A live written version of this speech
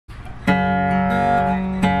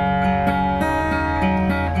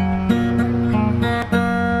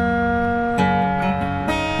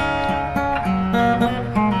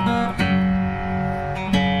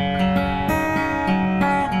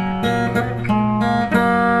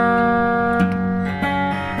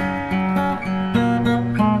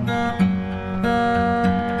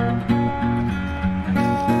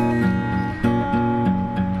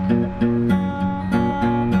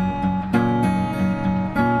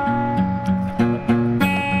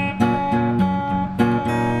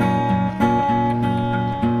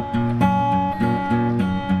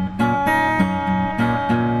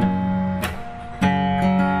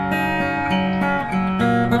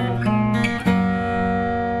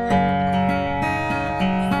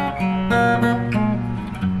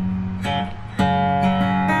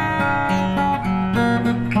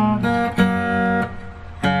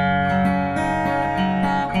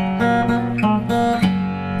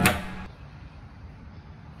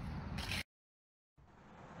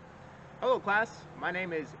class, my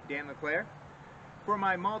name is Dan LeClaire. For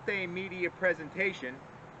my multimedia presentation,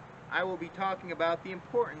 I will be talking about the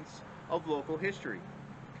importance of local history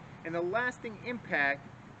and the lasting impact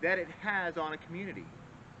that it has on a community.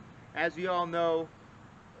 As we all know,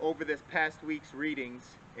 over this past week's readings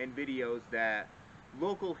and videos, that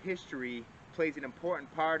local history plays an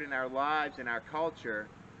important part in our lives and our culture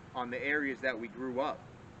on the areas that we grew up.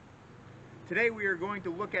 Today we are going to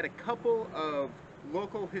look at a couple of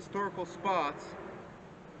local historical spots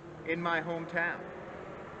in my hometown.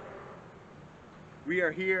 We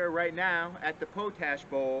are here right now at the Potash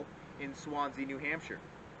Bowl in Swanzey, New Hampshire.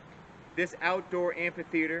 This outdoor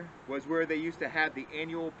amphitheater was where they used to have the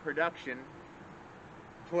annual production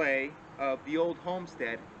play of The Old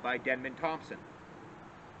Homestead by Denman Thompson.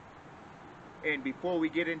 And before we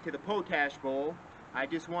get into the Potash Bowl, I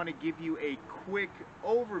just want to give you a quick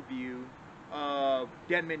overview of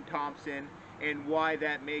Denman Thompson and why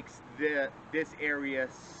that makes this area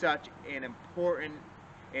such an important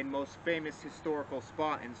and most famous historical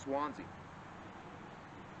spot in Swanzey.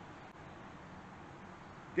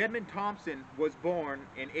 Denman Thompson was born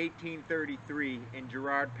in 1833 in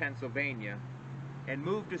Girard, Pennsylvania, and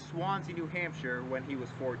moved to Swanzey, New Hampshire when he was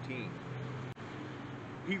 14.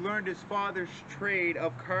 He learned his father's trade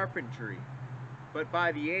of carpentry, but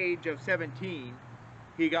by the age of 17,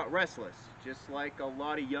 he got restless, just like a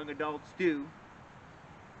lot of young adults do,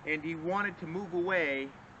 and he wanted to move away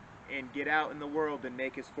and get out in the world and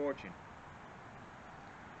make his fortune.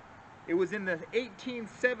 It was in the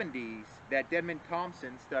 1870s that Denman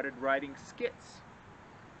Thompson started writing skits.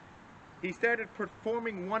 He started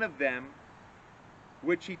performing one of them,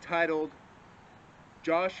 which he titled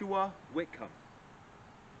Joshua Whitcomb.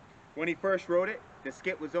 When he first wrote it, the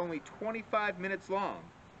skit was only 25 minutes long,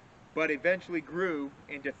 but eventually grew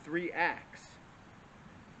into 3 acts.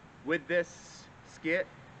 With this skit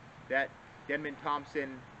that Denman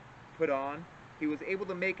Thompson put on, he was able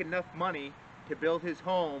to make enough money to build his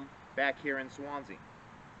home back here in Swanzey.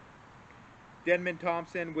 Denman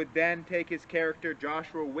Thompson would then take his character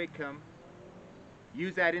Joshua Whitcomb,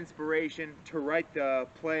 use that inspiration to write the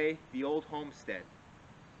play The Old Homestead.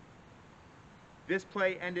 This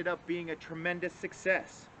play ended up being a tremendous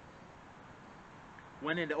success.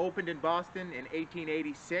 When it opened in Boston in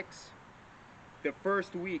 1886, the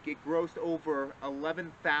first week it grossed over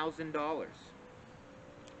 $11,000.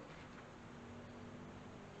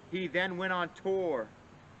 He then went on tour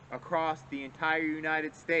across the entire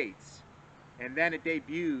United States, and then it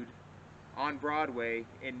debuted on Broadway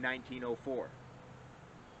in 1904.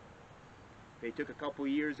 They took a couple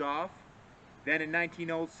years off. Then in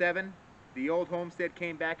 1907, The Old Homestead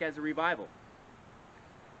came back as a revival.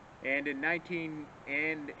 And in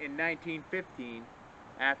 1915,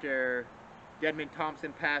 after Denman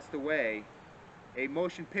Thompson passed away, a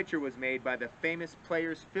motion picture was made by the famous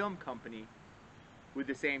Players Film Company with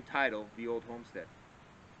the same title, The Old Homestead.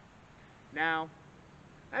 Now,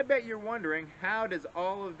 I bet you're wondering, how does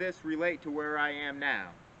all of this relate to where I am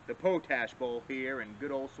now, the Potash Bowl here in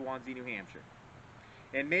good old Swanzey, New Hampshire?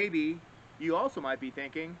 And maybe you also might be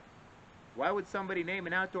thinking, why would somebody name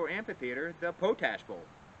an outdoor amphitheater the Potash Bowl?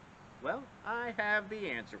 Well, I have the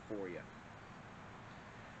answer for you.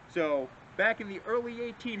 So, back in the early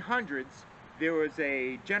 1800s, there was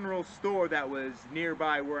a general store that was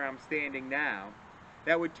nearby where I'm standing now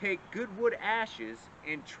that would take good wood ashes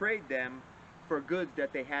and trade them for goods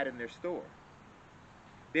that they had in their store.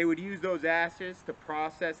 They would use those ashes to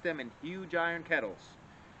process them in huge iron kettles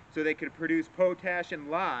so they could produce potash and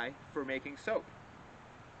lye for making soap.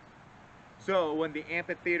 So when the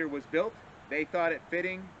amphitheater was built, they thought it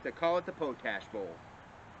fitting to call it the Potash Bowl.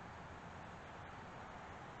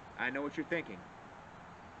 I know what you're thinking.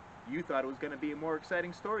 You thought it was going to be a more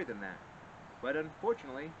exciting story than that, but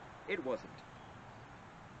unfortunately, it wasn't.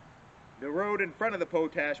 The road in front of the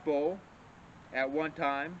Potash Bowl, at one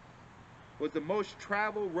time, was the most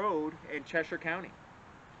traveled road in Cheshire County.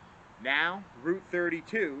 Now, Route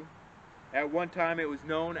 32, at one time it was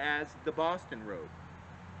known as the Boston Road.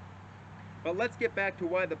 But let's get back to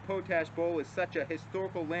why the Potash Bowl is such a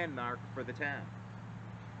historical landmark for the town.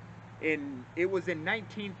 It was in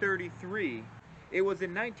 1933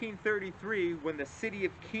 when the city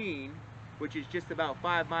of Keene, which is just about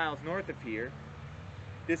 5 miles north of here,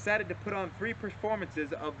 decided to put on 3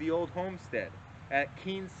 performances of The Old Homestead at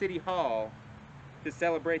Keene City Hall to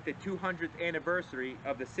celebrate the 200th anniversary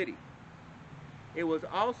of the city. It was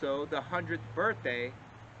also the 100th birthday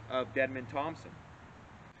of Denman Thompson.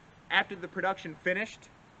 After the production finished,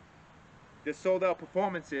 the sold-out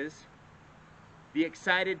performances, the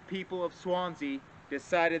excited people of Swanzey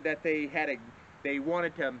decided that they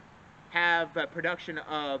wanted to have a production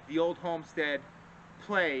of the Old Homestead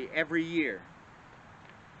play every year.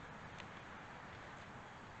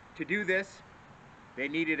 To do this, they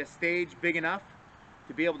needed a stage big enough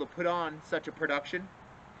to be able to put on such a production.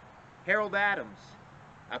 Harold Adams,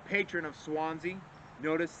 a patron of Swanzey,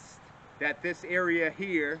 noticed that this area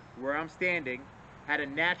here, where I'm standing, had a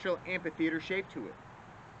natural amphitheater shape to it.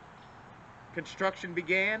 Construction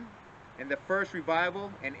began, and the first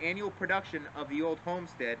revival and annual production of the Old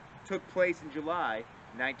Homestead took place in July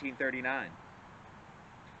 1939.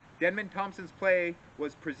 Denman Thompson's play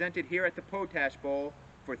was presented here at the Potash Bowl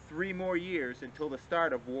for 3 more years until the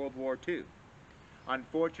start of World War II.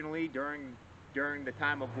 Unfortunately, during the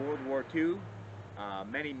time of World War II,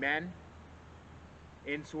 many men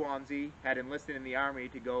in Swanzey had enlisted in the army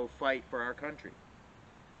to go fight for our country.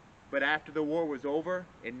 But after the war was over,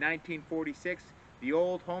 in 1946, the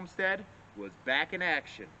Old Homestead was back in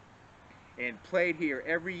action and played here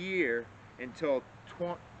every year until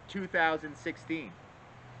 2016.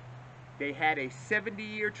 They had a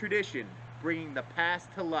 70-year tradition bringing the past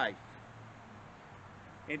to life.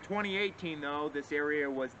 In 2018, though, this area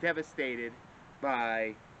was devastated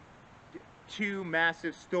by 2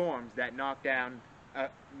 massive storms that knocked down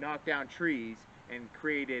trees and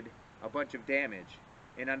created a bunch of damage.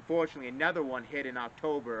 And unfortunately, another one hit in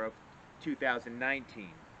October of 2019,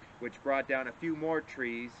 which brought down a few more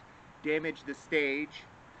trees, damaged the stage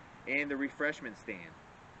and the refreshment stand.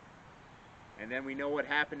 And then we know what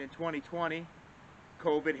happened in 2020.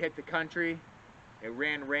 COVID hit the country, it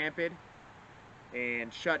ran rampant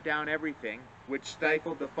and shut down everything, which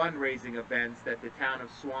stifled the fundraising events that the town of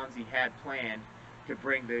Swanzey had planned to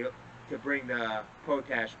bring the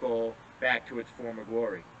Potash Bowl back to its former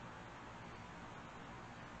glory.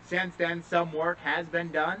 Since then, some work has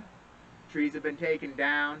been done. Trees have been taken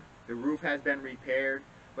down, the roof has been repaired,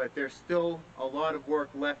 but there's still a lot of work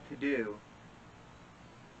left to do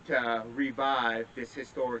to revive this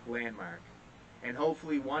historic landmark. And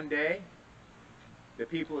hopefully one day, the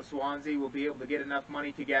people of Swanzey will be able to get enough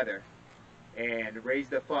money together and raise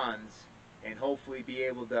the funds and hopefully be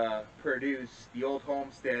able to produce the Old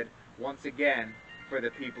Homestead once again for the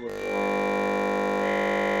people of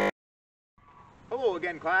Swanzey. Hello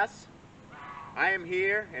again, class. I am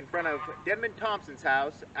here in front of Denman Thompson's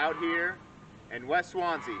house out here in West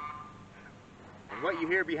Swanzey. And what you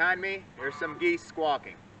hear behind me, there's some geese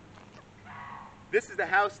squawking. This is the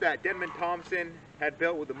house that Denman Thompson had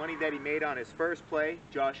built with the money that he made on his first play,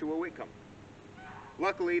 Joshua Whitcomb.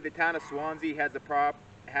 Luckily, the town of Swanzey has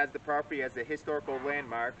the property as a historical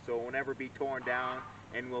landmark, so it will never be torn down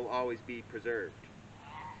and will always be preserved.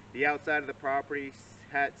 The outside of the property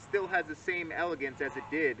still has the same elegance as it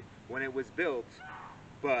did when it was built,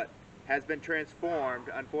 but has been transformed,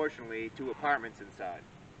 unfortunately, to apartments inside.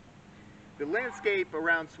 The landscape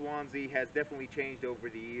around Swanzey has definitely changed over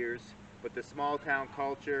the years, but the small town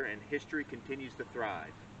culture and history continues to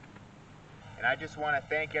thrive. And I just want to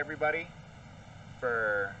thank everybody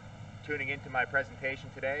for tuning into my presentation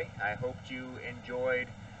today. I hope you enjoyed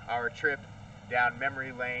our trip down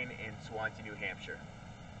memory lane in Swanzey, New Hampshire.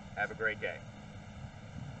 Have a great day.